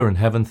in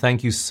heaven,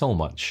 thank you so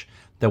much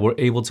that we're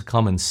able to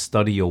come and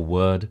study your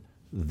word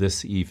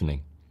this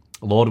evening.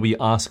 Lord, we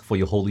ask for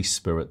your Holy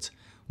Spirit.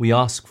 We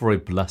ask for a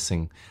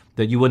blessing,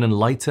 that you would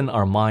enlighten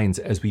our minds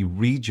as we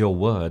read your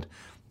word,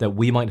 that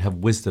we might have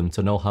wisdom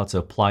to know how to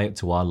apply it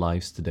to our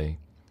lives today.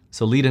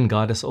 So lead and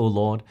guide us, O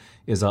Lord,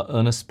 is our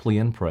earnest plea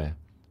and prayer.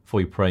 For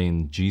we pray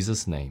in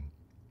Jesus' name.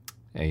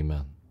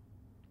 Amen.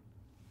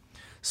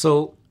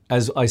 So,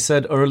 as I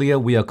said earlier,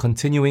 we are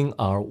continuing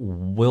our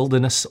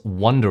wilderness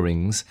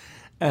wanderings,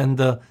 and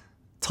the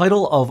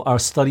title of our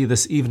study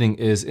this evening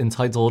is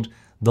entitled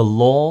The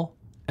Law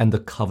and the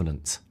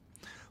Covenant.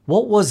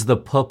 What was the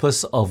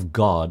purpose of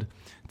God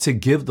to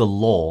give the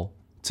law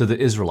to the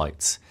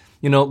Israelites?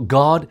 You know,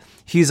 God,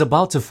 He's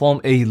about to form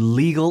a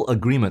legal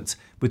agreement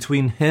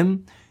between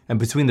Him and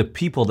between the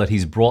people that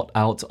He's brought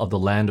out of the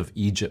land of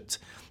Egypt.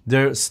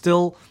 They're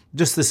still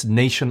just this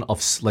nation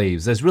of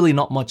slaves. There's really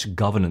not much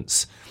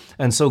governance.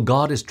 And so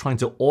God is trying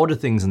to order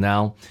things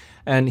now,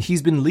 and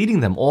He's been leading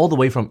them all the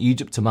way from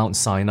Egypt to Mount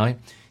Sinai.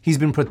 He's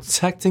been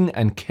protecting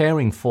and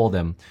caring for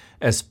them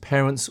as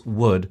parents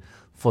would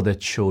for their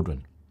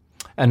children.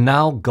 And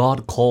now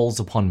God calls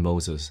upon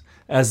Moses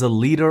as the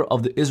leader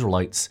of the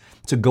Israelites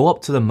to go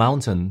up to the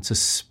mountain to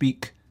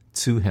speak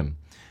to him.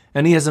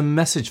 And he has a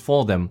message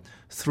for them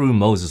through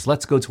Moses.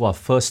 Let's go to our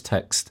first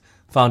text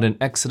found in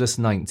Exodus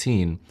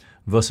 19,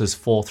 verses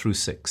 4 through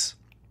 6.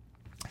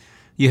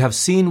 "You have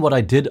seen what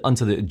I did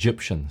unto the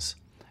Egyptians,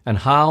 and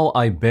how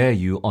I bare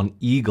you on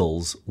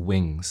eagle's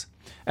wings,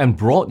 and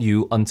brought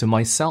you unto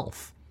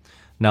myself.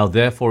 Now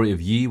therefore,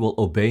 if ye will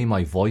obey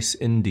my voice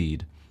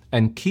indeed,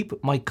 and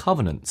keep my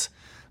covenant,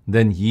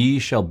 then ye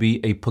shall be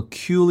a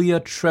peculiar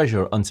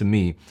treasure unto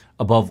me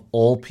above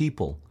all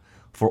people.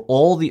 For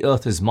all the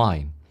earth is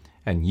mine,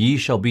 and ye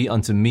shall be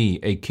unto me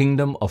a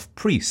kingdom of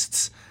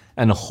priests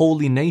and a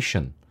holy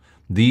nation.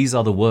 These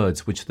are the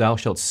words which thou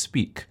shalt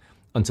speak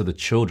unto the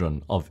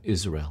children of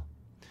Israel."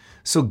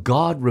 So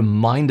God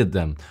reminded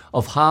them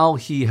of how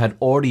He had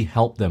already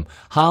helped them,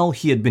 how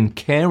He had been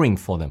caring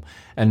for them,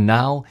 and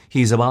now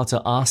He's about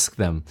to ask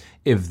them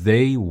if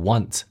they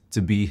want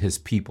to be His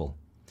people.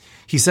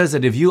 He says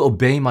that if you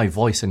obey my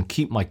voice and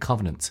keep my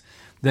covenant,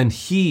 then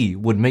He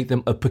would make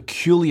them a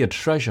peculiar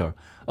treasure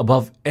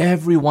above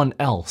everyone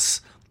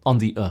else on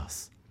the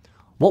earth.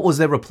 What was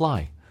their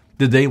reply?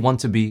 Did they want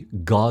to be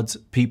God's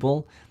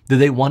people? Did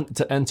they want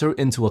to enter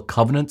into a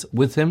covenant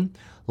with Him?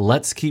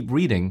 Let's keep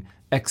reading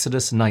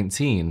Exodus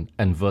 19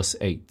 and verse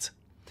 8.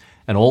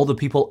 "And all the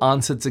people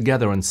answered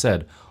together and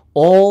said,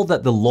 All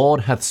that the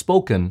Lord hath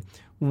spoken,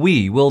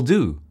 we will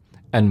do.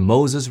 And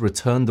Moses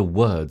returned the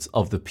words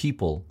of the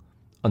people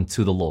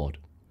unto the Lord."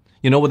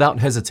 You know, without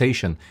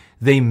hesitation,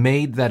 they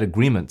made that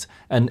agreement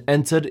and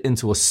entered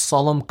into a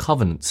solemn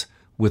covenant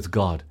with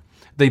God.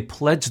 They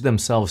pledged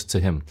themselves to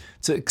Him,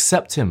 to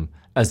accept Him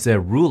as their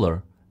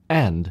ruler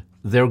and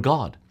their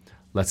God.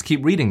 Let's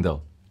keep reading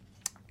though.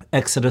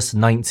 Exodus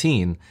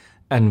 19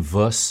 and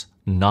verse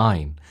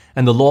 9.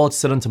 "And the Lord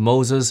said unto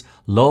Moses,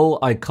 Lo,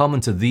 I come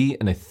unto thee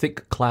in a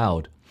thick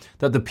cloud,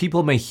 that the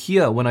people may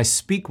hear when I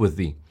speak with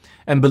thee,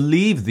 and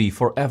believe thee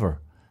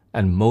forever.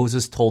 And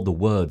Moses told the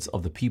words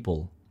of the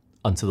people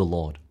unto the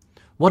Lord."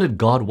 What did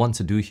God want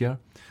to do here?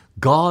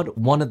 God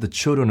wanted the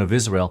children of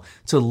Israel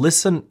to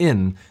listen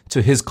in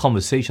to His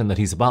conversation that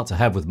He's about to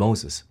have with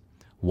Moses.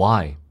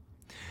 Why?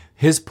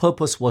 His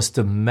purpose was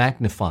to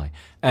magnify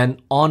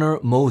and honor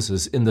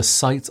Moses in the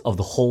sight of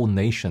the whole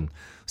nation,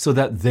 so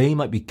that they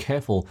might be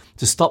careful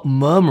to stop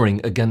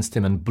murmuring against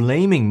him and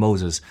blaming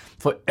Moses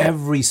for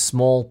every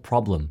small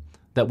problem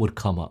that would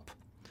come up.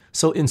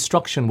 So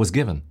instruction was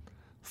given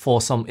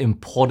for some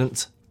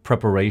important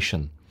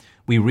preparation.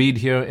 We read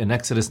here in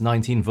Exodus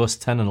 19, verse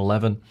 10 and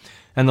 11,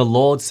 "And the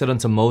Lord said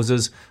unto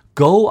Moses,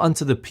 Go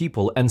unto the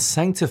people and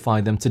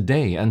sanctify them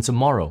today and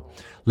tomorrow.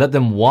 Let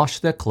them wash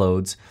their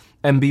clothes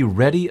and be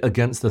ready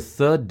against the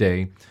third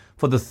day.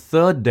 For the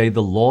third day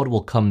the Lord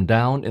will come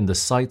down in the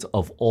sight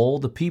of all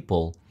the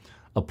people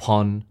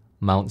upon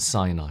Mount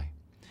Sinai."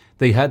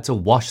 They had to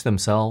wash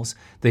themselves.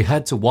 They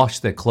had to wash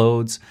their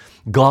clothes.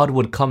 God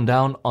would come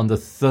down on the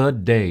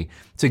third day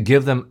to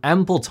give them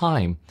ample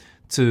time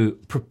to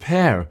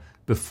prepare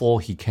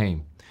before He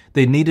came.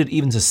 They needed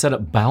even to set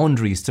up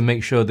boundaries to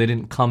make sure they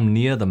didn't come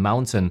near the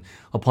mountain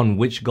upon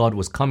which God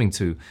was coming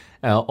to,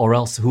 or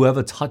else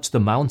whoever touched the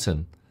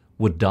mountain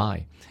would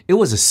die. It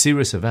was a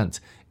serious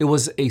event. It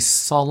was a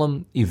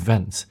solemn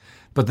event.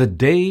 But the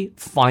day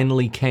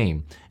finally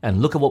came,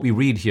 and look at what we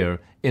read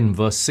here in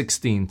verse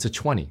 16 to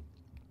 20.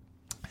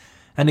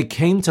 "And it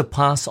came to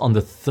pass on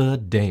the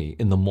third day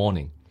in the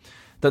morning,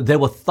 that there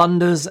were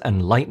thunders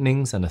and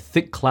lightnings and a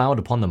thick cloud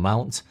upon the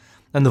mount,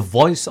 and the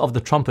voice of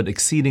the trumpet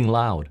exceeding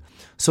loud,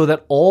 so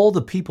that all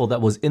the people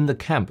that was in the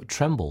camp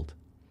trembled.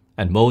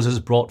 And Moses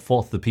brought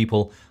forth the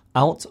people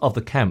out of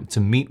the camp to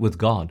meet with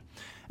God.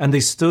 And they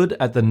stood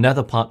at the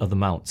nether part of the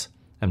mount,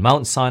 and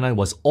Mount Sinai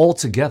was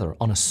altogether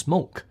on a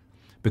smoke,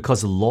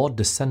 because the Lord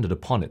descended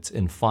upon it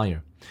in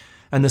fire.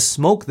 And the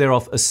smoke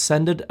thereof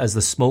ascended as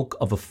the smoke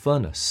of a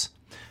furnace,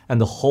 and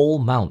the whole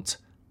mount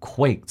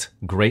quaked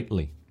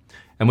greatly.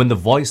 And when the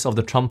voice of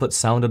the trumpet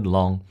sounded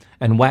long,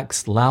 and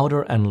waxed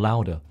louder and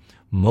louder,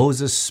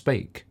 Moses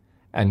spake,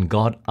 and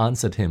God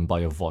answered him by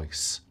a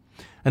voice.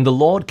 And the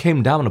Lord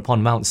came down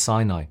upon Mount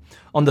Sinai,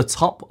 on the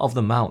top of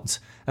the mount,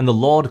 and the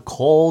Lord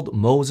called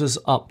Moses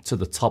up to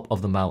the top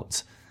of the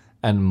mount,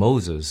 and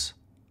Moses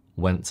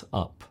went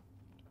up.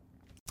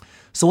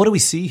 So what do we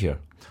see here?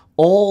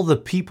 All the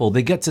people,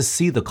 they get to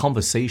see the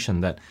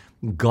conversation that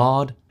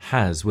God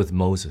has with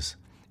Moses.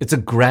 It's a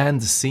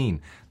grand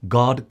scene.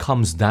 God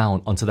comes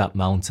down onto that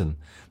mountain.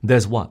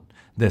 There's what?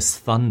 There's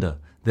thunder,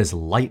 there's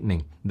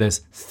lightning, there's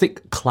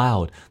thick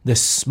cloud,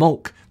 there's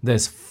smoke,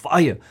 there's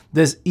fire,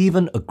 there's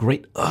even a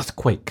great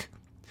earthquake.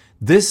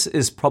 This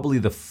is probably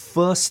the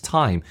first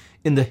time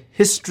in the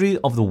history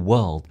of the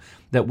world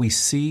that we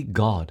see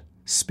God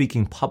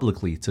speaking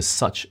publicly to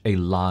such a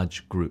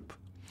large group.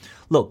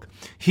 Look,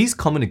 he's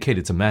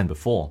communicated to man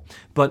before,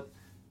 but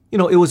it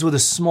was with a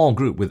small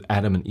group, with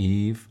Adam and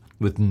Eve,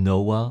 with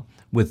Noah,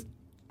 with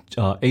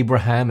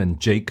Abraham and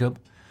Jacob.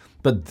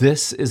 But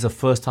this is the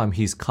first time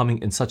he's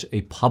coming in such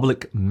a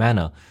public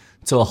manner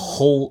to a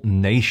whole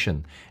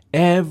nation.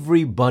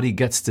 Everybody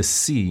gets to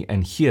see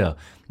and hear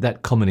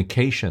that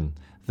communication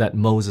that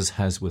Moses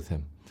has with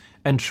him.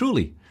 And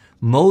truly,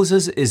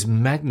 Moses is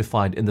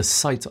magnified in the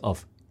sight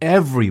of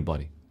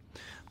everybody.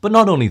 But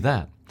not only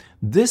that,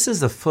 this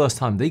is the first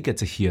time they get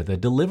to hear their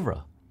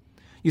deliverer.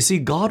 You see,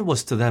 God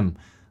was to them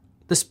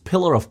this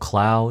pillar of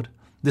cloud,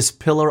 this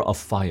pillar of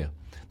fire.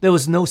 There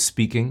was no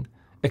speaking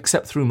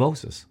except through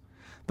Moses.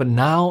 But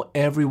now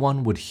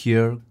everyone would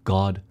hear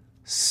God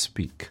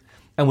speak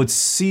and would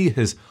see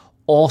his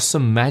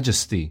awesome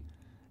majesty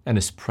and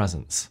his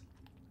presence.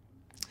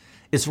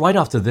 It's right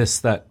after this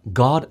that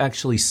God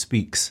actually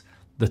speaks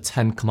the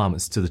 10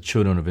 Commandments to the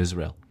children of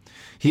Israel.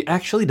 He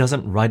actually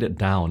doesn't write it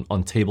down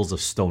on tables of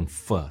stone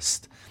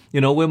first.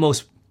 We're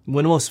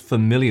most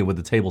familiar with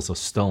the tables of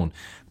stone,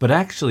 but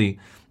actually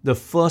the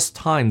first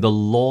time the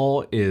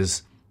law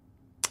is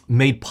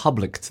made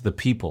public to the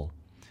people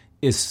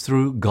is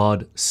through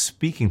God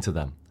speaking to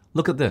them.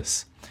 Look at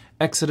this.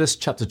 Exodus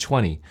chapter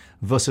 20,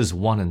 verses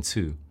 1 and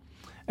 2.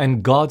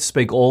 And God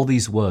spake all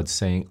these words,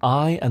 saying,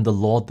 I am the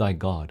Lord thy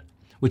God,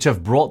 which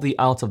have brought thee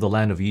out of the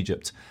land of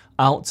Egypt,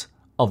 out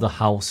of the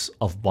house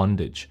of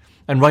bondage.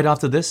 And right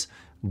after this,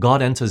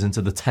 God enters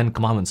into the 10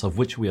 Commandments of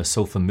which we are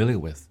so familiar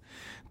with.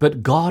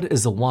 But God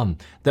is the one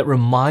that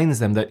reminds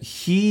them that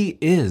he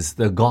is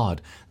the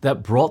God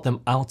that brought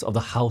them out of the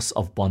house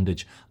of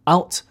bondage,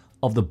 out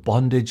of the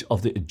bondage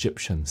of the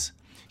Egyptians.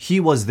 He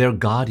was their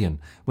guardian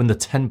when the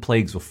 10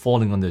 plagues were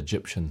falling on the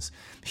Egyptians.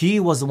 He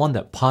was the one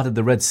that parted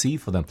the Red Sea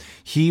for them.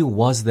 He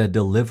was their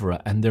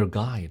deliverer and their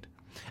guide.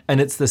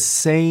 And it's the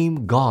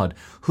same God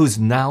who's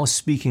now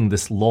speaking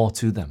this law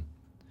to them.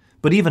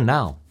 But even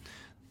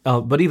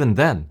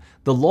then,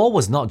 the law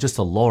was not just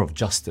a law of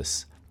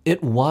justice.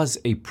 It was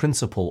a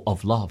principle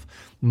of love.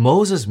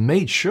 Moses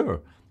made sure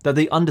that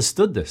they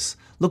understood this.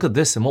 Look at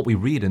this in what we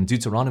read in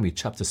Deuteronomy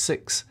chapter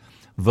 6,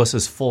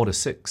 verses 4 to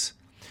 6.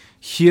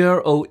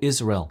 Hear, O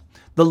Israel,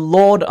 the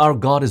Lord our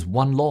God is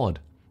one Lord.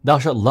 Thou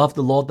shalt love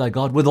the Lord thy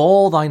God with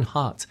all thine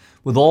heart,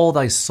 with all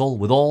thy soul,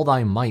 with all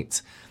thy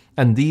might.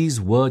 And these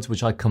words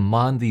which I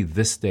command thee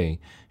this day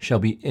shall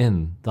be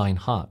in thine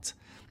heart.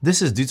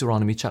 This is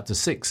Deuteronomy chapter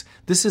 6.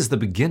 This is the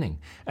beginning.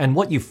 And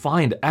what you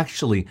find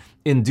actually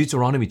in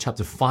Deuteronomy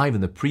chapter 5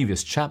 in the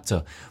previous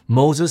chapter,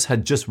 Moses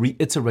had just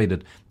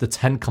reiterated the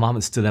 10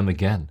 Commandments to them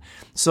again.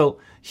 So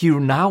he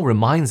now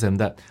reminds them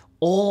that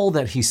all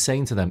that he's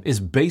saying to them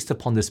is based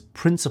upon this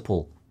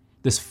principle,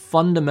 this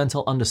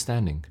fundamental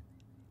understanding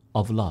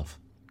of love.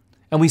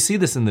 And we see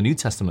this in the New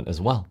Testament as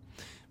well.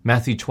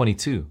 Matthew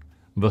 22,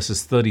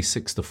 verses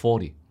 36 to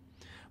 40.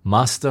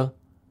 Master,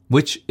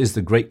 which is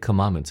the great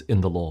commandment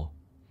in the law?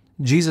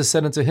 Jesus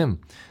said unto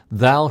him,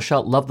 Thou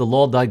shalt love the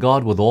Lord thy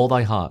God with all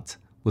thy heart,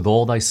 with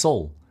all thy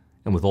soul,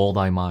 and with all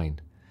thy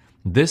mind.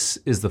 This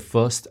is the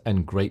first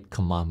and great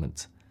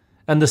commandment.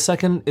 And the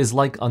second is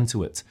like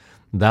unto it,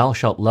 Thou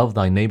shalt love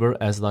thy neighbor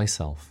as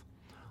thyself.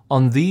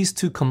 On these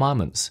 2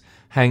 commandments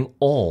hang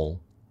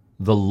all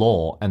the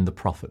law and the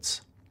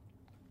prophets.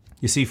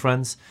 You see,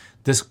 friends,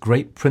 this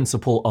great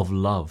principle of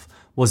love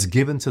was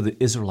given to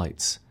the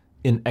Israelites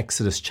in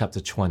Exodus chapter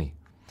 20.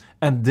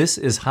 And this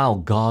is how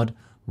God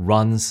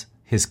runs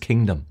his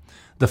kingdom.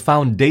 The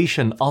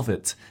foundation of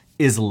it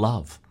is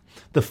love.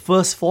 The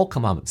first 4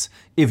 commandments,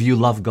 if you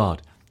love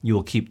God, you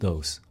will keep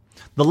those.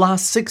 The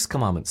last 6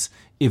 commandments,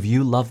 if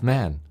you love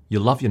man, you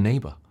love your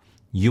neighbor,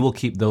 you will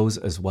keep those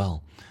as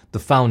well. The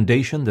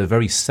foundation, the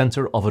very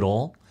center of it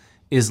all,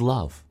 is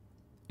love.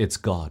 It's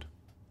God.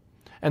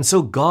 And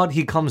so God,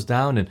 he comes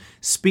down and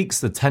speaks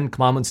the 10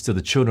 commandments to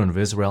the children of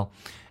Israel.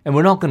 And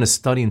we're not going to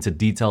study into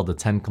detail the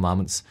 10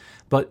 commandments,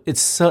 but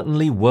it's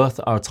certainly worth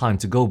our time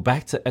to go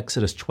back to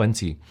Exodus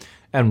 20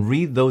 and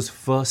read those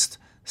first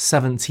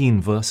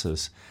 17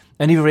 verses.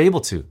 And if you're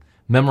able to,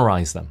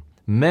 memorize them.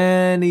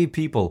 Many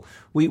people,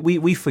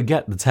 we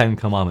forget the 10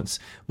 commandments.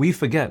 We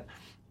forget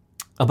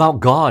about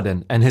God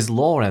and his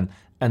law,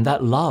 and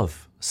that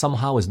love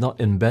somehow is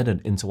not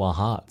embedded into our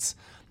hearts.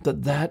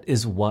 that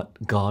is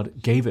what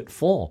God gave it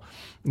for.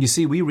 You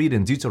see, we read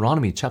in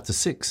Deuteronomy chapter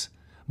 6,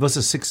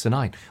 verses 6 to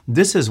 9.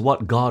 This is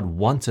what God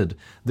wanted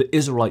the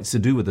Israelites to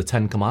do with the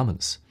Ten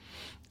Commandments.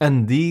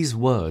 And these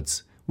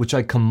words, which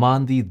I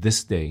command thee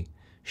this day,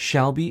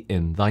 shall be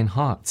in thine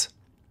heart.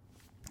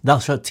 Thou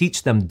shalt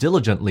teach them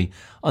diligently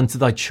unto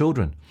thy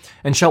children,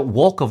 and shalt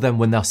walk of them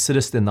when thou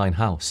sittest in thine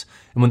house,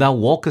 and when thou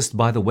walkest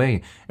by the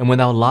way, and when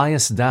thou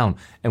liest down,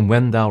 and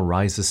when thou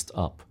risest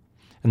up.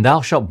 And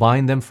thou shalt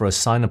bind them for a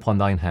sign upon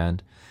thine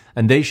hand,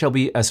 and they shall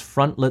be as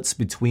frontlets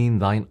between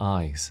thine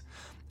eyes.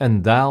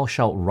 And thou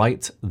shalt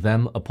write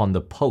them upon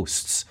the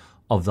posts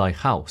of thy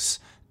house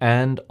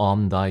and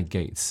on thy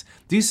gates.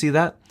 Do you see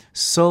that?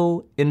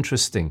 So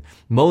interesting.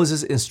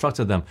 Moses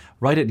instructed them,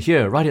 write it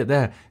here, write it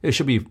there. It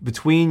should be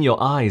between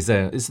your eyes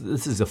there. This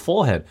is the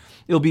forehead.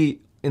 It'll be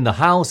in the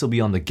house. It'll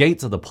be on the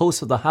gates of the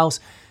posts of the house.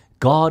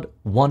 God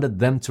wanted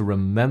them to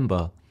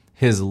remember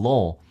his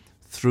law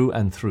through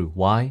and through.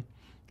 Why?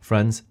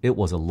 Friends, it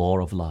was a law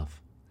of love.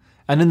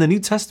 And in the New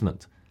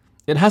Testament,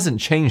 it hasn't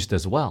changed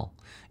as well.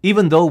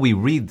 Even though we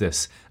read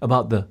this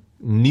about the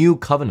new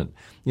covenant,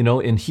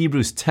 in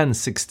Hebrews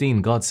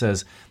 10:16, God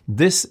says,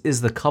 this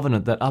is the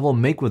covenant that I will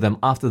make with them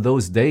after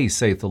those days,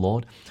 saith the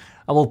Lord.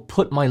 I will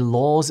put my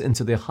laws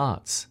into their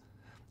hearts,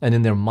 and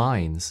in their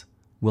minds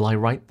will I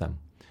write them.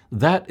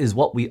 That is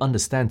what we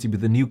understand to be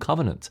the new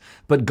covenant.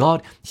 But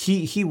God,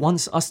 He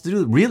wants us to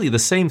do really the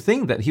same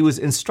thing that He was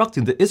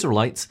instructing the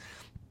Israelites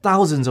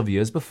thousands of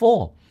years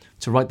before,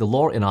 to write the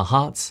law in our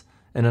hearts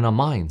and in our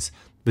minds,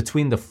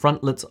 between the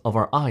frontlets of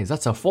our eyes.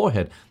 That's our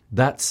forehead.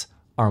 That's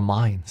our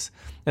minds.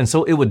 And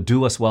so it would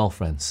do us well,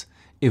 friends,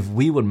 if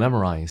we would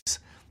memorize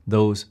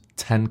those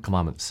 10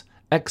 commandments.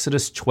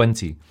 Exodus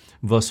 20,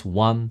 verse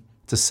 1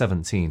 to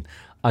 17.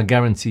 I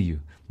guarantee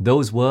you,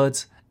 those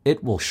words,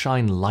 it will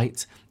shine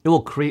light. It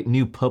will create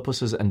new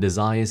purposes and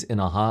desires in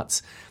our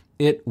hearts.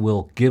 It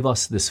will give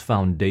us this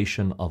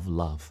foundation of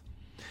love.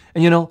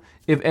 And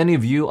if any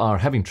of you are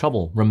having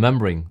trouble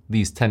remembering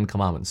these 10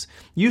 commandments,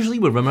 usually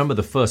we remember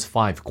the first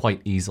 5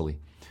 quite easily.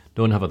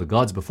 Don't have other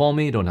gods before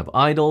me, don't have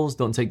idols,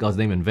 don't take God's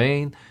name in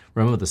vain,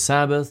 remember the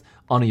Sabbath,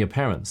 honor your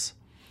parents.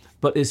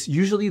 But it's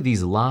usually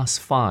these last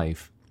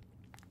 5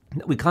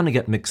 that we kind of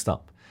get mixed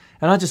up.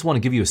 And I just want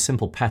to give you a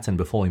simple pattern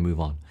before we move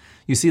on.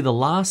 You see, the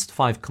last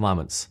 5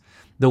 commandments,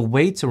 the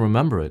way to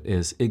remember it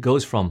is it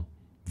goes from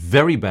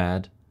very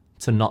bad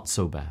to not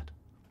so bad.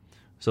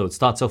 So it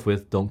starts off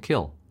with don't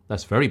kill.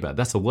 That's very bad.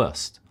 That's the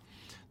worst.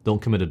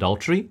 Don't commit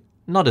adultery.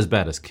 Not as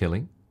bad as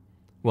killing.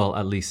 Well,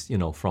 at least,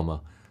 from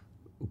a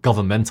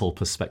governmental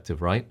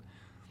perspective, right?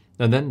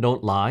 And then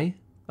don't lie.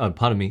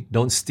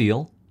 Don't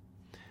steal.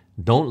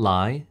 Don't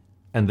lie.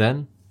 And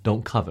then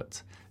don't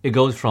covet. It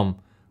goes from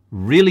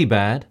really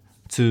bad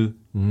to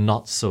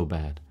not so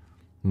bad.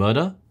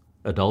 Murder,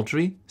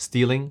 adultery,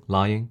 stealing,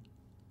 lying,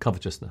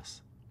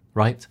 covetousness,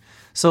 right?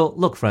 So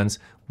look, friends,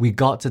 we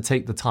got to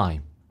take the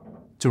time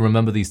to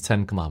remember these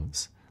 10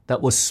 commandments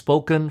that was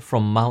spoken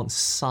from Mount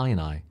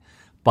Sinai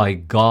by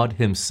God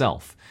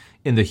himself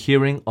in the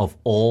hearing of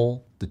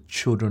all the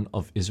children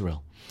of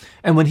Israel.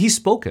 And when he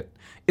spoke it,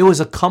 it was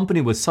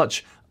accompanied with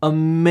such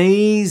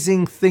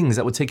amazing things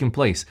that were taking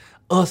place.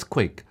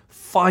 Earthquake,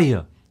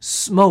 fire,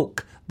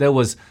 smoke. There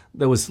was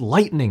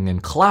lightning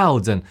and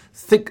clouds and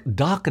thick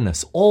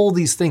darkness, all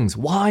these things.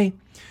 Why?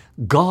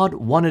 God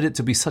wanted it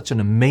to be such an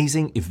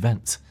amazing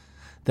event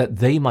that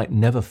they might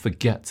never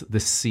forget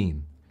this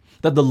scene,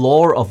 that the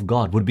law of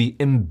God would be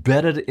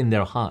embedded in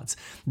their hearts.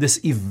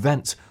 This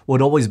event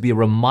would always be a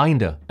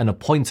reminder and a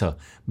pointer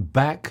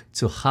back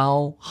to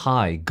how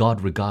high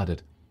God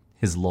regarded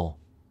his law.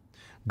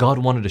 God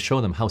wanted to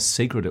show them how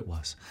sacred it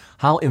was,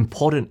 how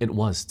important it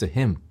was to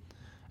him,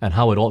 and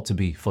how it ought to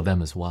be for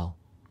them as well.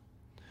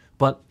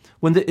 But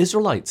when the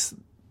Israelites,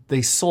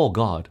 they saw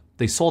God,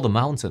 they saw the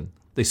mountain,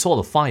 they saw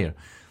the fire,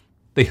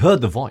 they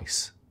heard the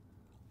voice,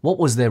 what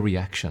was their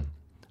reaction?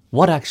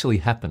 What actually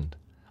happened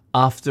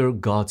after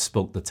God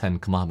spoke the 10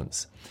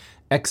 commandments?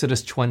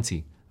 Exodus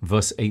 20,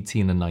 verse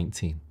 18 and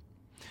 19.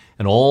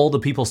 And all the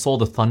people saw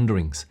the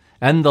thunderings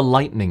and the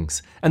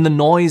lightnings and the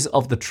noise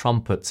of the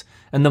trumpet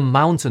and the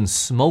mountain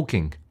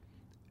smoking.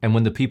 And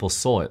when the people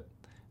saw it,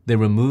 they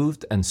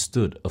removed and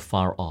stood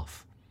afar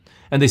off.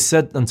 And they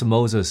said unto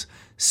Moses,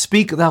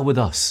 Speak thou with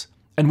us,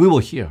 and we will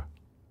hear.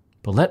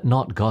 But let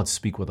not God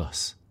speak with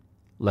us,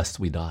 lest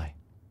we die.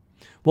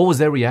 What was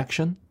their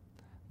reaction?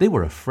 They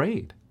were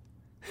afraid.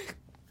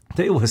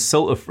 They were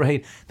so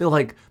afraid. They were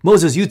like,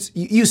 Moses,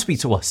 you speak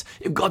to us.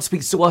 If God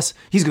speaks to us,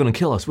 he's going to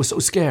kill us. We're so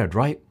scared,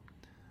 right?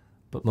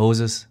 But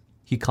Moses,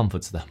 he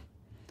comforts them.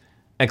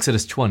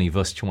 Exodus 20,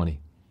 verse 20.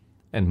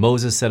 And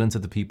Moses said unto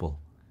the people,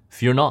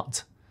 Fear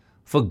not,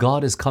 for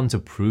God is come to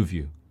prove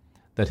you,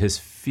 that his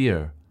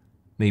fear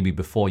may be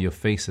before your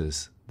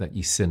faces, that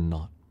ye sin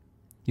not.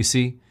 You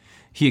see,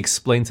 he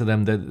explained to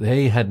them that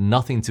they had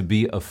nothing to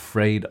be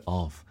afraid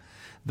of,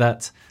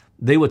 that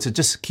they were to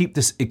just keep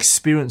this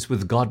experience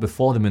with God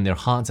before them in their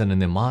hearts and in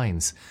their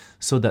minds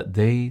so that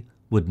they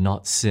would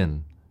not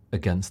sin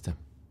against him.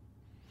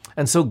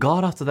 And so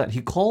God, after that,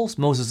 he calls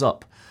Moses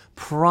up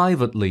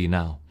privately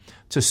now,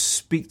 to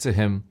speak to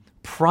him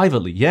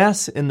privately.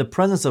 Yes, in the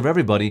presence of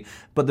everybody,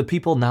 but the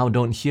people now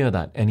don't hear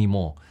that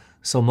anymore.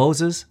 So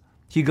Moses,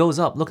 he goes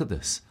up. Look at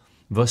this.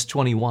 Verse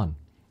 21.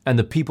 And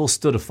the people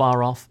stood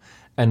afar off,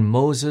 and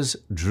Moses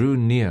drew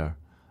near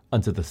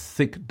unto the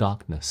thick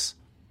darkness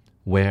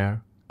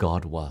where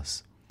God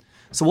was.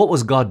 So what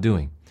was God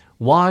doing?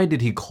 Why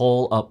did he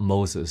call up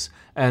Moses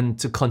and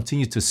to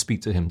continue to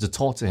speak to him, to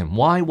talk to him?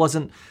 Why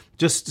wasn't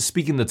just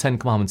speaking the Ten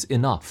Commandments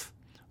enough?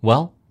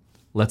 Well,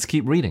 let's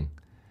keep reading.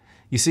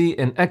 You see,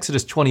 in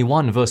Exodus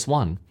 21, verse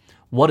 1,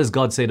 what does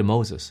God say to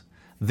Moses?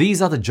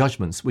 These are the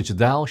judgments which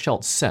thou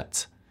shalt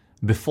set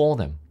before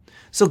them.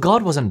 So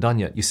God wasn't done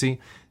yet. You see,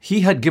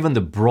 he had given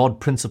the broad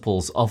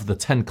principles of the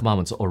Ten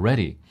Commandments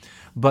already.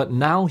 But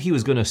now he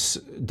was going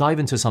to dive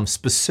into some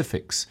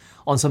specifics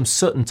on some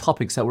certain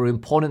topics that were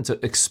important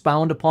to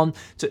expound upon,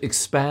 to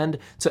expand,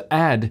 to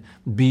add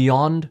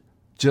beyond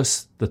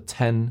just the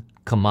 10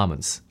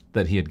 commandments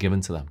that he had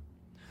given to them.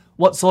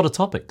 What sort of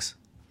topics?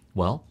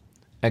 Well,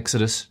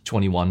 Exodus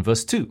 21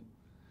 verse 2.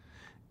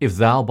 If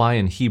thou buy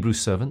an Hebrew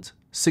servant,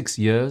 6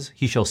 years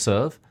he shall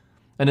serve,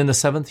 and in the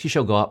 7th he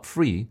shall go out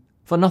free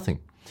for nothing.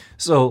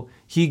 So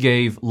he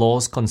gave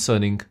laws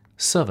concerning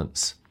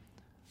servants.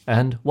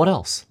 And what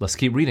else? Let's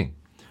keep reading.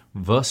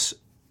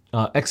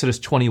 Exodus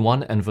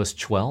 21 and verse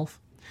 12.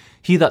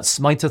 He that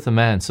smiteth a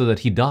man so that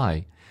he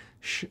die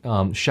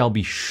shall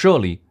be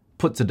surely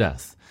put to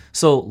death.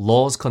 So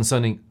laws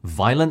concerning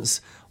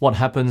violence, what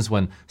happens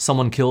when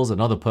someone kills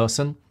another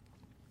person.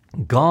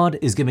 God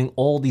is giving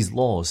all these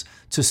laws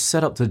to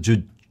set up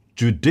the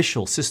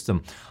judicial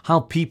system, how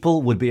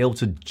people would be able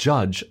to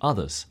judge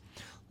others.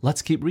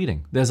 Let's keep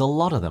reading. There's a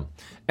lot of them.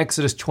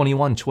 Exodus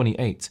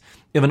 21:28.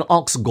 If an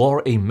ox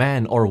gore a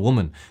man or a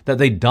woman, that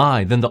they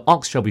die, then the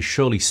ox shall be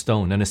surely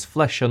stoned, and his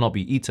flesh shall not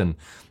be eaten,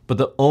 but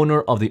the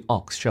owner of the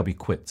ox shall be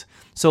quit.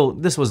 So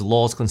this was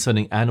laws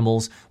concerning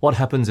animals. What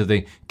happens if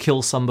they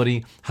kill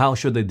somebody? How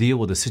should they deal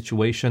with the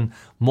situation?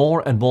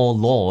 More and more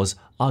laws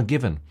are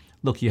given.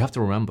 Look, you have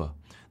to remember,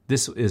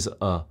 this is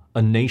a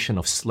nation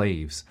of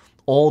slaves.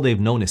 All they've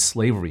known is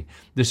slavery.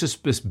 There's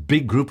just this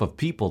big group of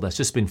people that's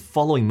just been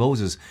following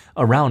Moses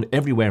around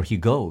everywhere he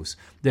goes.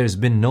 There's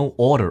been no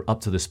order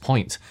up to this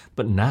point.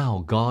 But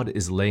now God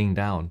is laying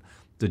down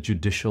the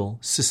judicial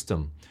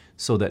system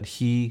so that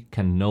he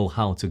can know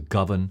how to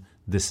govern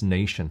this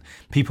nation.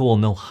 People will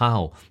know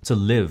how to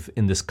live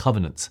in this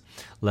covenant.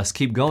 Let's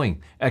keep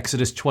going.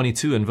 Exodus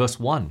 22 and verse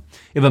 1.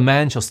 If a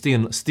man shall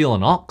steal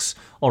an ox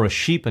or a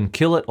sheep and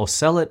kill it or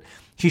sell it,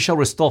 he shall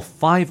restore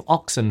 5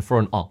 oxen for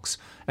an ox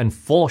and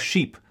 4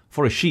 sheep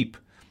for a sheep.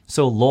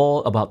 So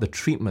law about the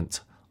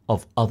treatment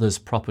of others'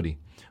 property.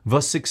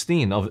 Verse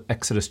 16 of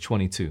Exodus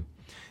 22. And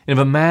if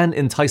a man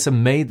entice a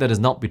maid that is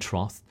not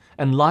betrothed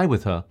and lie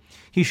with her,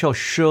 he shall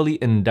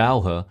surely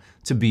endow her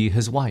to be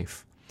his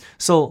wife.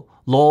 So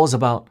laws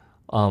about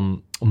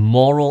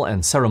moral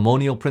and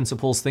ceremonial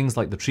principles, things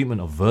like the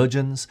treatment of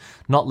virgins,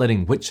 not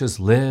letting witches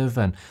live,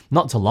 and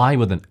not to lie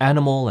with an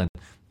animal, and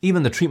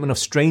even the treatment of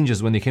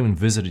strangers when they came and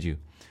visited you.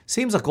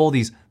 Seems like all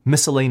these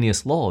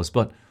miscellaneous laws,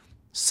 but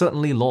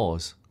certainly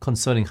laws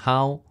concerning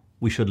how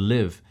we should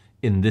live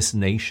in this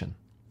nation,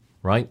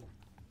 right?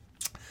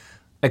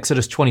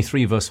 Exodus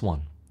 23 verse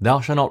 1.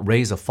 Thou shalt not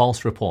raise a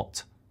false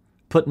report.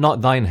 Put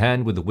not thine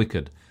hand with the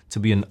wicked to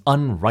be an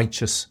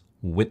unrighteous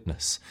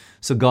witness.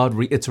 So God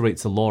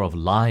reiterates the law of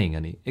lying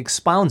and he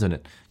expounds on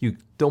it. You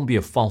don't be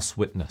a false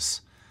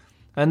witness.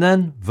 And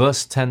then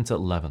verse 10 to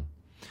 11.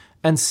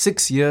 And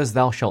 6 years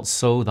thou shalt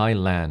sow thy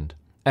land,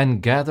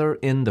 and gather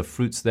in the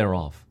fruits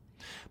thereof.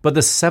 But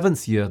the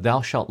 7th year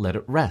thou shalt let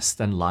it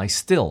rest, and lie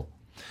still,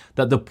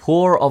 that the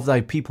poor of thy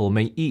people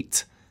may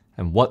eat,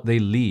 and what they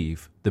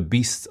leave the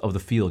beasts of the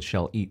field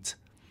shall eat.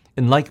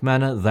 In like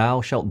manner thou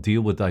shalt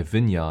deal with thy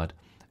vineyard,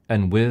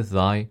 and with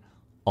thy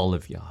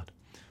olive yard.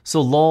 So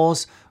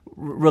laws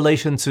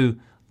relation to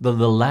the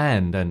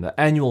land and the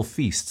annual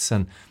feasts,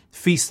 and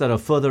feasts that are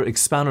further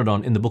expounded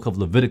on in the book of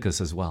Leviticus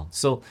as well.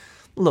 So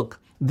look,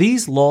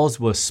 these laws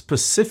were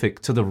specific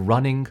to the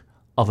running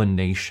of a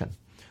nation,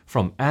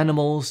 from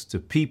animals to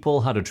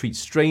people, how to treat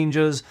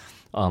strangers,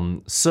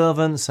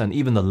 servants, and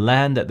even the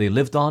land that they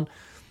lived on.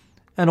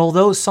 And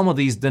although some of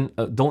these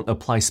don't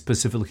apply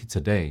specifically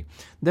today,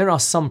 there are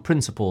some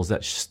principles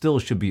that still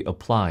should be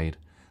applied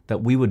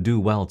that we would do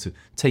well to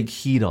take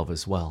heed of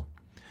as well.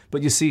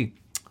 But you see,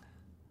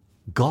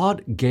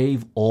 God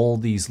gave all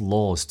these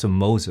laws to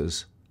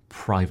Moses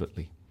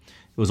privately.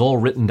 It was all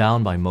written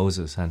down by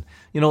Moses. And,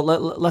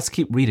 let's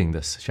keep reading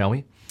this, shall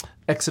we?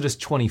 Exodus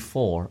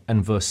 24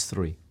 and verse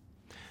 3.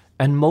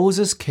 And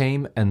Moses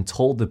came and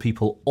told the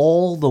people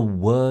all the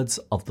words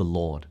of the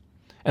Lord,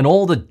 and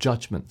all the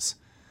judgments.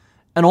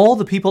 And all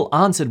the people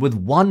answered with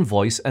one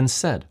voice and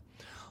said,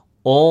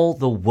 All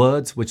the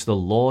words which the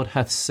Lord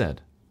hath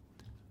said,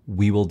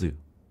 we will do.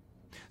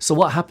 So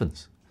what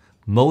happens?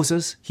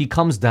 Moses, he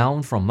comes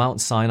down from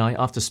Mount Sinai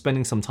after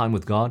spending some time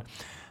with God,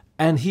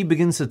 and he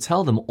begins to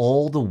tell them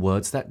all the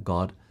words that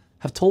God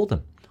have told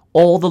them,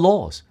 all the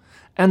laws.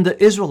 And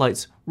the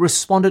Israelites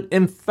responded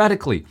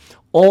emphatically,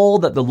 all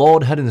that the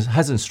Lord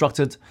has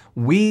instructed,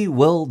 we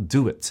will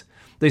do it.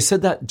 They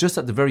said that just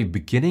at the very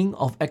beginning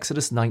of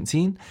Exodus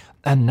 19,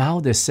 and now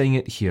they're saying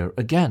it here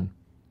again.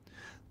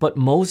 But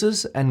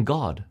Moses and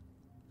God,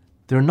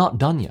 they're not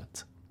done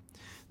yet.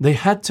 They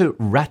had to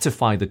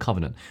ratify the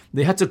covenant.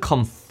 They had to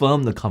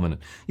confirm the covenant.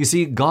 You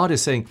see, God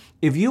is saying,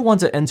 if you want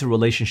to enter a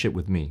relationship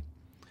with me,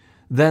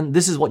 then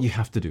this is what you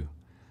have to do.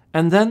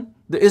 And then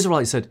the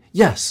Israelites said,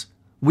 yes,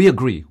 we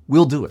agree,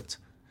 we'll do it.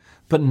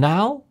 But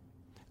now,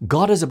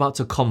 God is about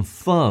to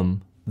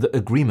confirm the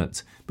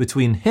agreement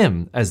between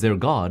Him as their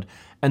God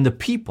and the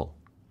people.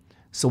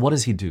 So what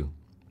does He do?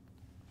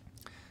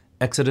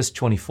 Exodus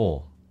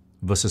 24,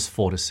 verses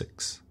 4 to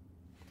 6.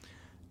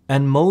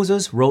 And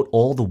Moses wrote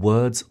all the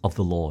words of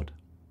the Lord,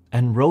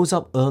 and rose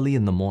up early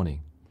in the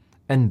morning,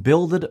 and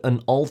builded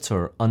an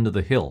altar under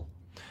the hill,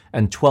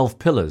 and 12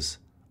 pillars,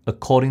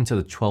 according to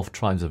the 12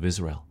 tribes of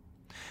Israel.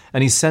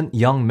 And he sent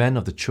young men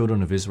of the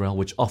children of Israel,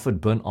 which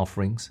offered burnt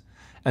offerings,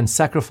 and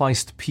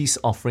sacrificed peace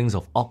offerings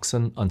of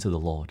oxen unto the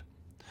Lord.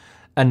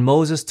 And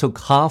Moses took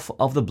half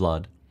of the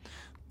blood,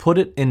 put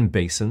it in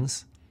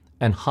basins,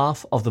 and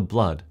half of the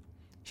blood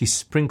he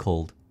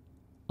sprinkled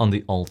on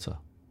the altar.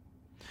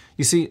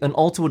 You see, an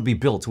altar would be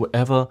built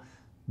wherever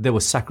there were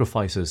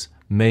sacrifices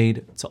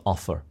made to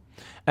offer.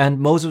 And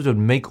Moses would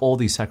make all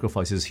these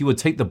sacrifices. He would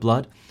take the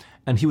blood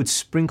and he would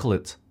sprinkle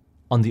it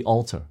on the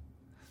altar.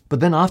 But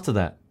then after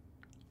that,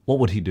 what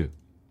would he do?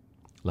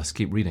 Let's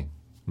keep reading.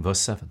 Verse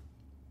 7.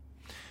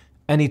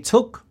 And he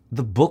took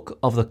the book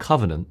of the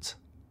covenant.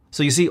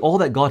 So you see, all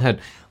that God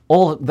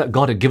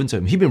had given to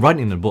him, he'd been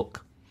writing in the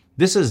book.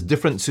 This is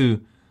different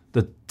to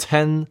the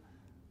 10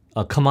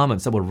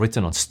 commandments that were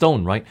written on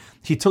stone, right?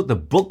 He took the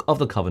book of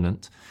the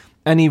covenant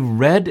and he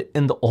read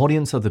in the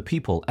audience of the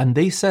people, and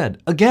they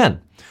said,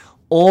 again,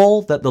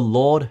 all that the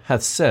Lord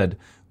hath said,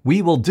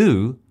 we will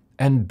do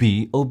and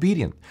be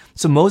obedient.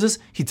 So Moses,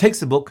 he takes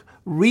the book,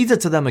 reads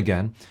it to them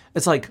again.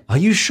 It's like, are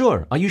you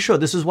sure? Are you sure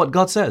this is what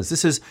God says?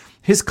 This is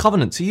His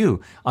covenant to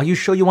you. Are you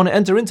sure you want to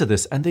enter into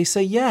this? And they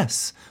say,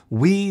 yes,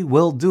 we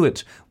will do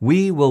it.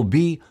 We will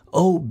be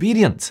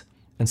obedient.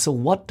 And so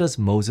what does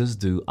Moses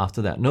do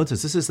after that?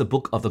 Notice, this is the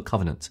book of the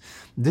covenant.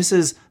 This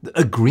is the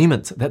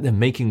agreement that they're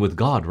making with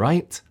God,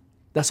 right?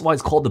 That's why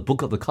it's called the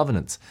book of the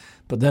covenant.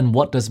 But then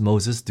what does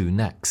Moses do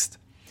next?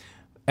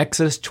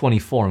 Exodus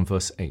 24 and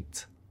verse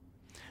 8.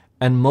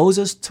 And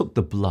Moses took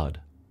the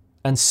blood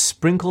and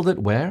sprinkled it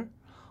where?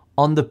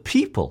 On the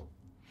people,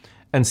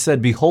 and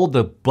said, behold,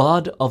 the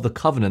blood of the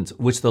covenant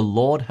which the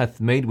Lord hath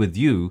made with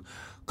you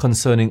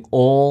concerning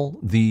all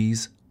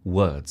these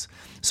words.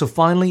 So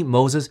finally,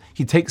 Moses,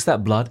 he takes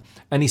that blood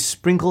and he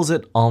sprinkles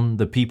it on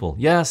the people.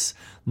 Yes,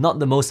 not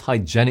the most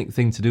hygienic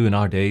thing to do in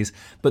our days,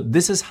 but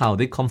this is how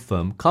they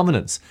confirm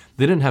covenants.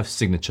 They didn't have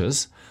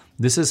signatures.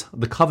 This is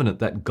the covenant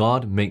that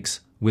God makes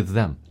with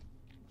them.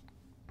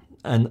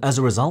 And as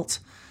a result,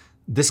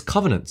 this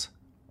covenant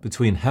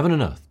between heaven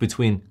and earth,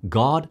 between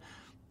God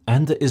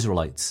and the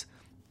Israelites,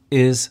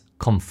 is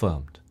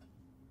confirmed.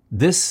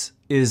 This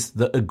is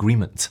the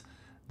agreement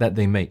that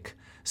they make.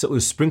 So it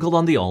was sprinkled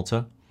on the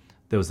altar.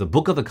 There was the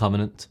book of the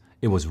covenant.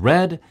 It was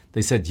read.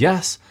 They said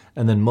yes.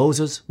 And then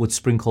Moses would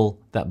sprinkle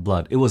that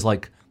blood. It was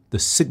like the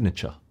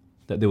signature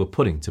that they were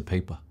putting to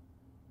paper.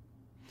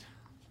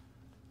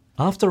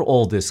 After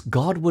all this,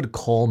 God would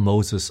call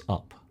Moses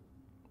up,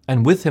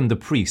 and with him the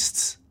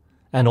priests,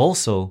 and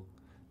also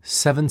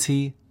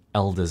 70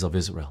 elders of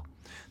Israel,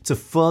 to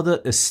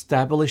further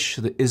establish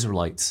the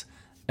Israelites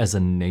as a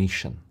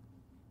nation.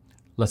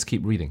 Let's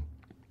keep reading.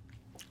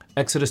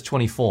 Exodus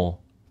 24,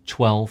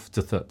 12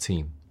 to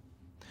 13.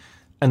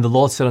 And the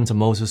Lord said unto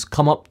Moses,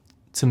 come up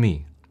to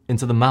me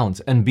into the mount,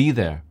 and be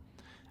there,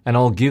 and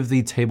I'll give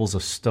thee tables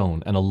of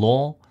stone, and a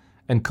law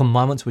and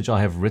commandments which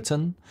I have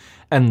written,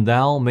 and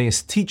thou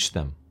mayest teach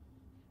them.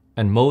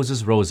 And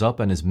Moses rose up,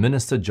 and his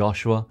minister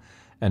Joshua,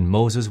 and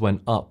Moses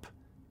went up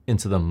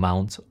into the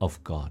mount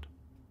of God.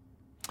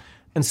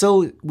 And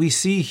so we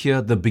see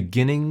here the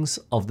beginnings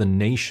of the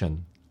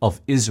nation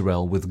of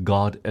Israel with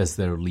God as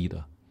their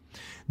leader.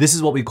 This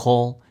is what we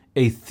call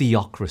a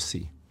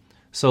theocracy.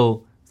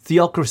 So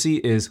theocracy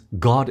is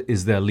God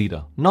is their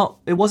leader. No,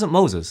 it wasn't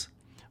Moses.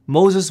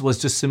 Moses was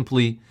just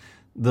simply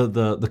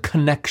the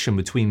connection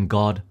between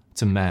God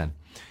to man.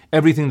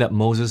 Everything that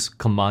Moses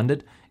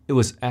commanded, it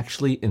was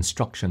actually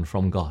instruction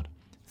from God.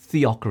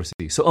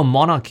 Theocracy. So a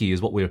monarchy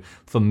is what we're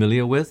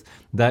familiar with.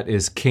 That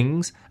is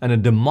kings. And a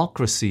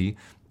democracy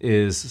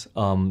is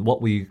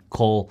what we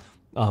call,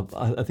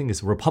 I think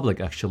it's republic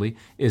actually,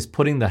 is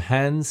putting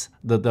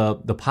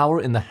the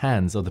power in the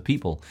hands of the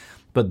people.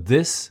 But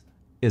this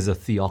is a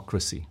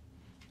theocracy.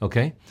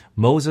 Okay?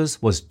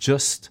 Moses was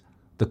just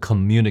the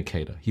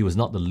communicator. He was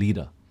not the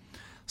leader.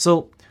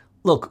 So,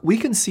 look, we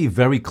can see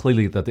very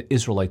clearly that the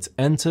Israelites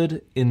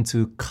entered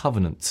into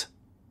covenant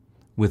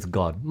with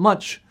God,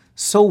 much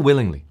so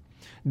willingly.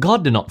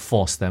 God did not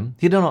force them.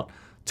 He did not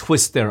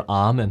twist their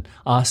arm and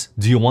ask,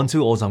 do you want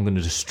to, or I'm going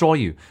to destroy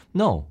you?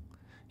 No.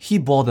 He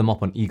bore them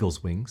up on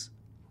eagle's wings.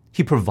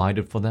 He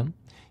provided for them.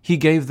 He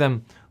gave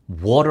them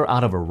water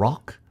out of a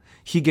rock.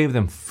 He gave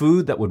them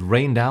food that would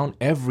rain down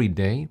every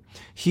day.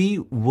 He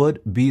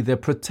would be their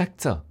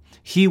protector.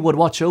 He would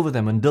watch over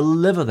them and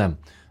deliver them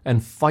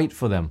and fight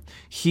for them.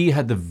 He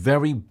had the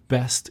very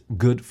best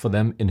good for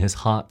them in his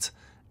heart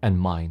and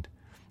mind.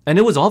 And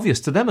it was obvious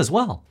to them as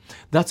well.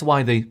 That's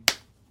why they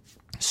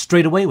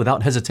straight away,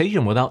 without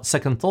hesitation, without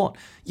second thought,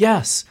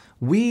 yes,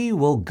 we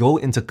will go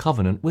into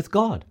covenant with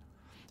God.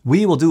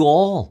 We will do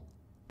all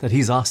that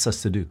he's asked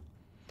us to do.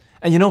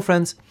 And you know,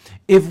 friends,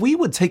 if we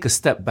would take a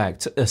step back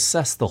to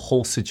assess the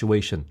whole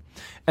situation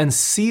and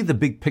see the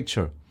big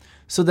picture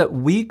so that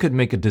we could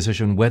make a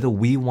decision whether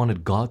we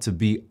wanted God to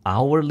be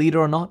our leader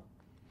or not,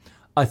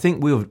 I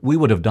think we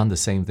would have done the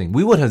same thing.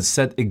 We would have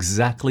said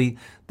exactly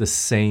the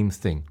same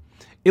thing.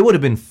 It would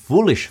have been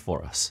foolish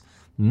for us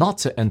not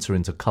to enter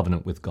into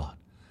covenant with God.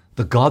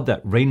 The God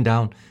that rained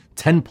down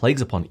 10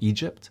 plagues upon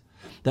Egypt,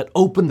 that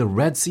opened the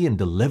Red Sea and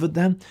delivered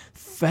them,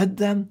 fed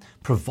them,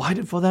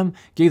 provided for them,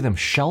 gave them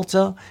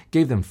shelter,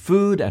 gave them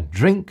food and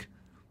drink.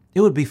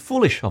 It would be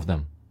foolish of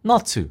them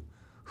not to.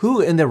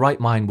 Who in their right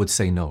mind would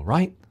say no,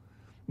 right?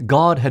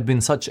 God had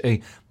been such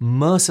a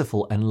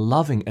merciful and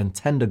loving and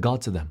tender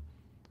God to them.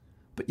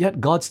 But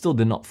yet God still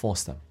did not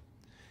force them.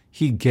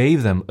 He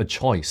gave them a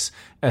choice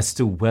as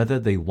to whether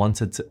they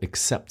wanted to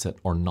accept it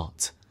or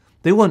not.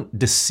 They weren't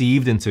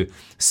deceived into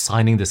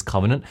signing this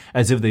covenant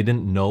as if they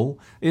didn't know.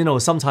 You know,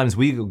 sometimes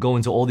we go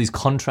into all these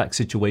contract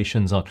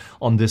situations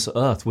on this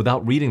earth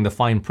without reading the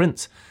fine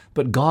print.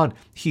 But God,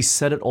 he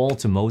said it all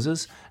to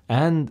Moses,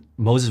 and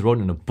Moses wrote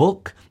in a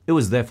book. It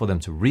was there for them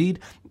to read.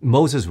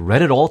 Moses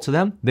read it all to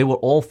them. They were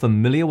all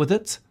familiar with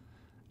it.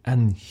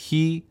 And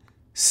he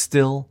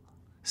still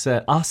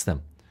asked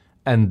them.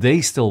 And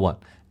they still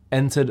what?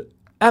 Entered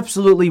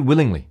absolutely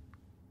willingly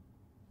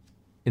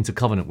into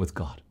covenant with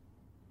God.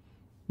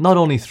 Not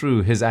only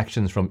through his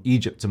actions from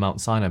Egypt to Mount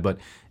Sinai, but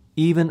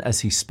even as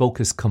he spoke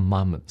his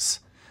commandments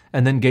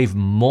and then gave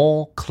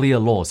more clear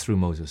laws through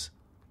Moses.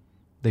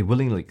 They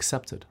willingly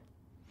accepted.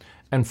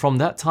 And from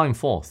that time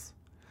forth,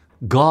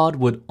 God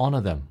would honor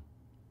them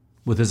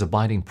with his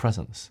abiding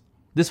presence.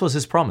 This was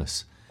his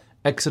promise.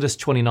 Exodus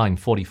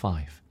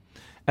 29:45.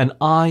 And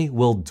I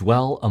will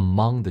dwell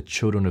among the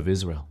children of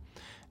Israel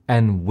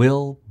and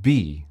will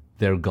be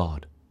their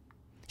God.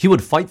 He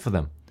would fight for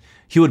them.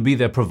 He would be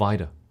their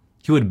provider.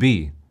 He would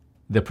be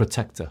their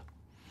protector.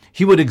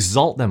 He would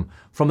exalt them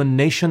from a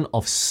nation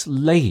of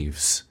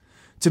slaves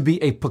to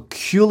be a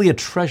peculiar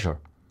treasure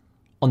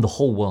on the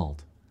whole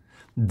world.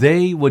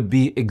 They would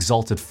be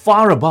exalted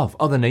far above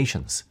other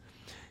nations.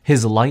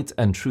 His light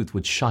and truth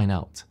would shine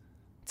out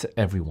to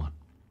everyone.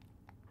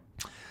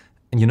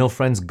 And you know,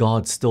 friends,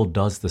 God still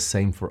does the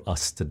same for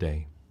us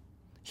today.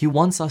 He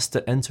wants us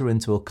to enter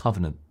into a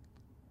covenant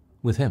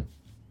with him.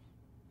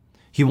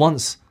 He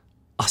wants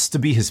us to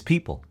be his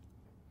people.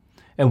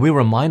 And we're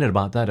reminded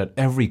about that at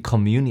every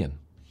communion.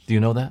 Do you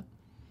know that?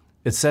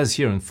 It says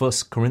here in 1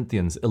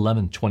 Corinthians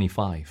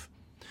 11:25,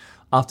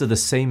 after the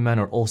same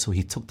manner also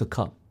he took the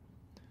cup,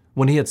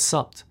 when he had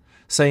supped,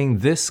 saying,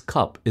 This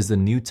cup is the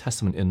New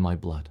Testament in my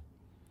blood.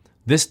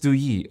 This do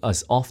ye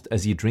as oft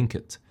as ye drink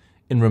it,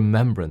 in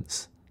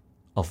remembrance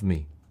of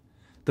me.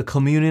 The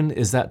communion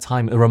is that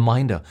time, a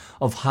reminder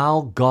of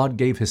how God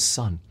gave his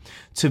Son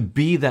to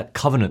be that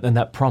covenant and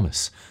that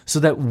promise so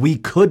that we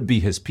could be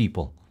his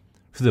people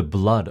through the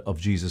blood of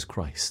Jesus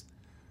Christ.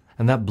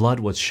 And that blood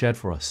was shed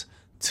for us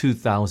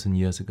 2,000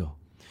 years ago.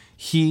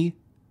 He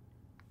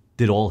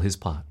did all his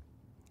part.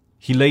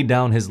 He laid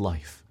down his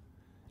life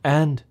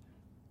and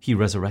he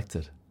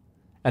resurrected.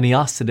 And he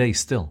asks today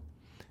still,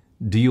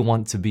 do you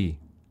want to be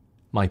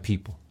my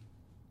people?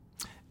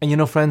 And you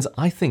know, friends,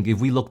 I think if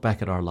we look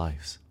back at our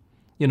lives,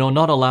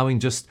 not allowing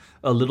just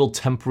a little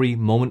temporary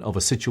moment of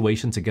a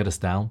situation to get us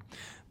down,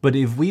 but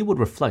if we would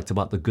reflect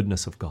about the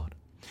goodness of God,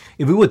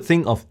 if we would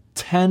think of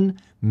 10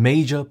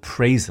 major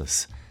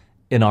praises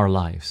in our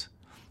lives,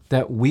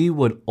 that we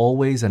would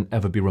always and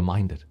ever be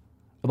reminded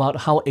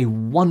about how a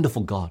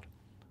wonderful God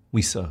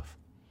we serve,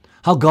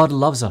 how God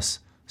loves us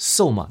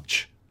so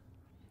much.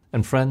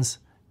 And friends,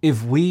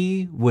 if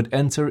we would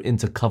enter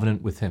into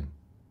covenant with him,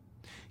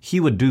 he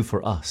would do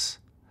for us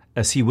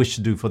as he wished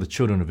to do for the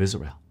children of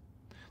Israel,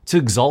 to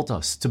exalt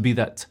us, to be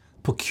that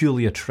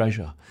peculiar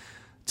treasure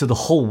to the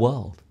whole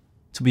world,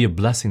 to be a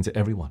blessing to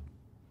everyone.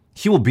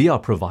 He will be our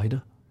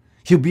provider.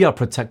 He'll be our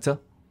protector.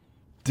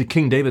 The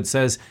King David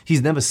says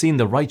he's never seen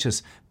the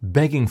righteous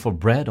begging for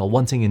bread or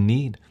wanting in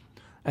need.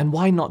 And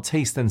why not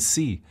taste and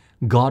see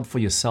God for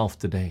yourself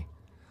today?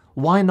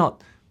 Why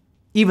not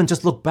even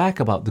just look back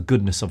about the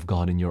goodness of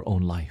God in your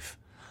own life?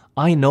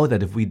 I know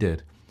that if we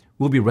did,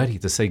 we'll be ready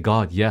to say,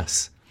 God,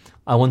 yes,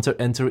 I want to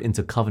enter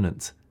into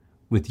covenant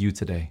with you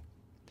today.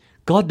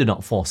 God did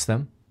not force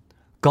them.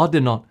 God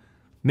did not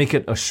make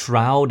it a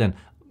shroud and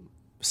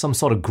some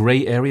sort of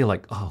gray area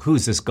like, who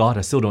is this God?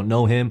 I still don't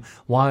know him.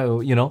 Why,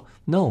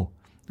 No,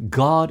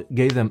 God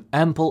gave them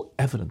ample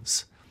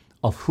evidence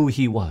of who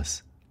he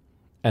was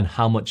and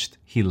how much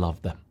he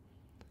loved them.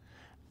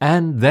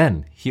 And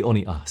then he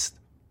only asked,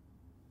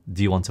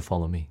 do you want to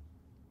follow me?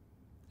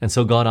 And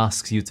so God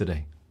asks you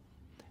today,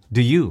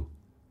 do you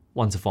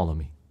want to follow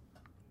me?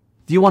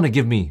 Do you want to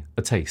give me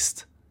a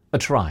taste, a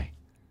try,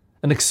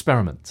 an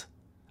experiment,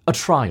 a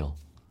trial,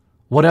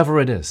 whatever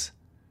it is?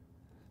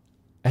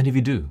 And if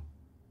you do,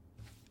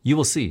 you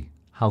will see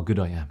how good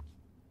I am.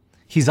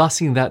 He's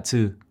asking that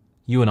to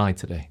you and I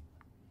today.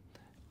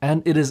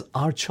 And it is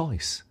our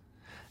choice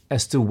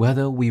as to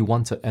whether we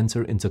want to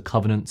enter into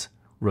covenant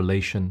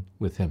relation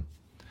with Him.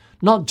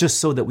 Not just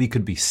so that we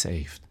could be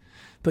saved,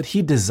 but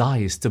He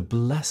desires to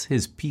bless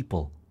His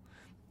people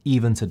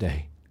even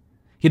today.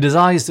 He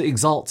desires to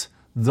exalt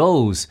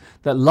those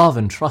that love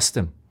and trust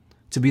Him,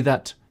 to be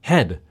that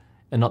head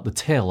and not the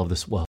tail of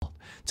this world,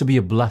 to be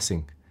a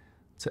blessing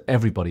to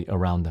everybody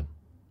around them.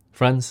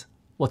 Friends,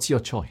 what's your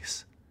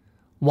choice?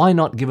 Why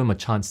not give Him a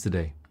chance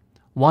today?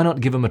 Why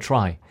not give Him a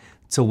try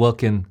to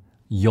work in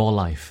your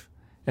life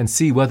and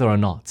see whether or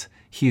not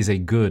He is a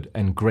good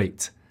and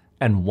great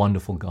and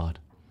wonderful God?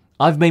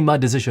 I've made my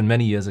decision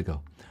many years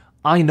ago.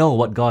 I know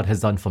what God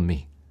has done for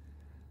me.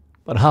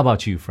 But how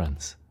about you,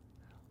 friends?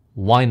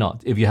 Why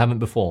not, if you haven't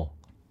before,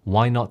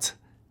 why not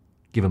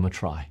give Him a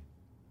try?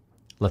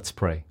 Let's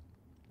pray.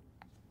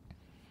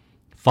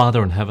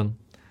 Father in heaven,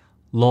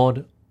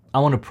 Lord, I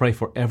want to pray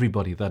for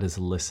everybody that is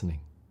listening.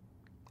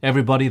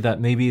 Everybody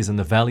that maybe is in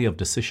the valley of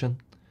decision.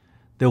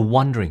 They're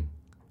wondering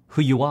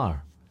who you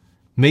are.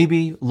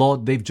 Maybe,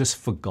 Lord, they've just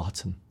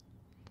forgotten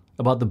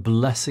about the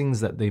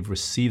blessings that they've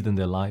received in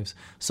their lives.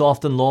 So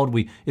often, Lord,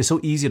 it's so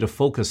easy to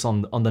focus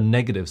on the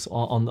negatives,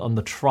 on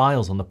the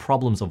trials, on the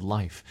problems of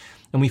life.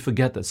 And we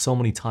forget that so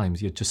many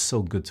times you're just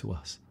so good to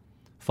us.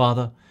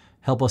 Father,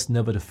 help us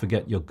never to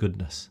forget your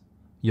goodness,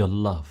 your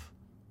love,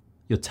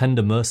 your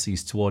tender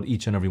mercies toward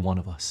each and every one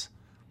of us.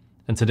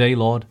 And today,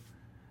 Lord,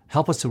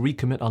 help us to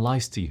recommit our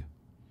lives to you.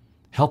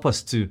 Help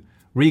us to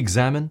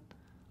re-examine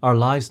our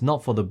lives,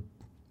 not for the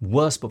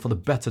worse, but for the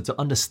better, to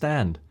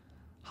understand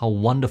how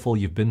wonderful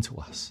you've been to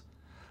us,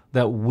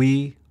 that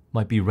we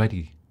might be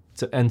ready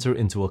to enter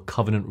into a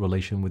covenant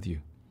relation with you.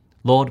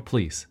 Lord,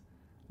 please,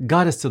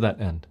 guide us to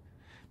that end.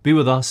 Be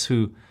with us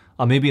who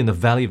are maybe in the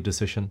valley of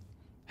decision.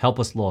 Help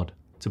us, Lord,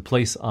 to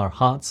place our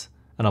hearts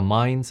and our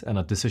minds and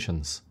our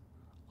decisions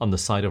on the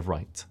side of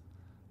right.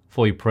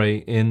 For we pray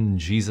in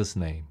Jesus'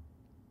 name.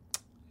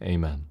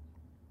 Amen.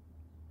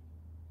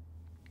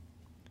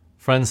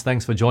 Friends,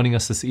 thanks for joining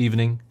us this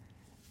evening.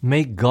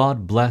 May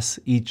God bless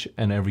each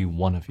and every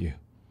one of you.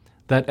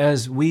 That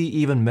as we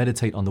even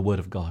meditate on the Word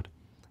of God,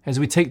 as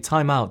we take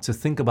time out to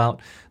think about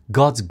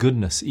God's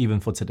goodness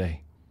even for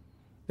today,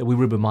 that we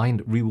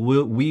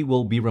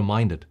will be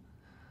reminded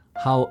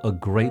how a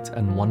great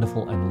and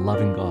wonderful and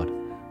loving God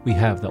we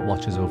have that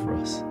watches over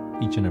us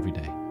each and every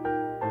day.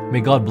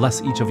 May God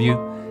bless each of you.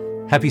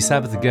 Happy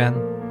Sabbath again,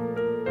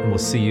 and we'll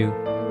see you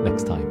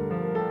next time.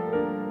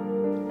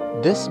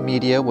 This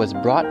media was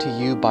brought to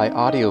you by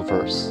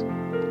Audioverse,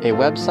 a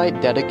website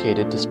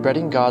dedicated to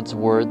spreading God's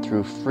Word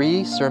through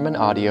free sermon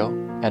audio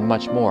and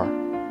much more.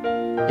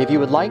 If you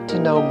would like to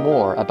know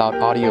more about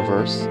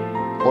Audioverse,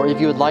 or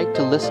if you would like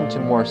to listen to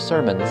more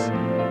sermons,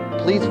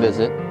 please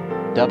visit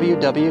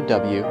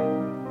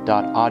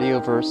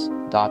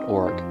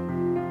www.audioverse.org.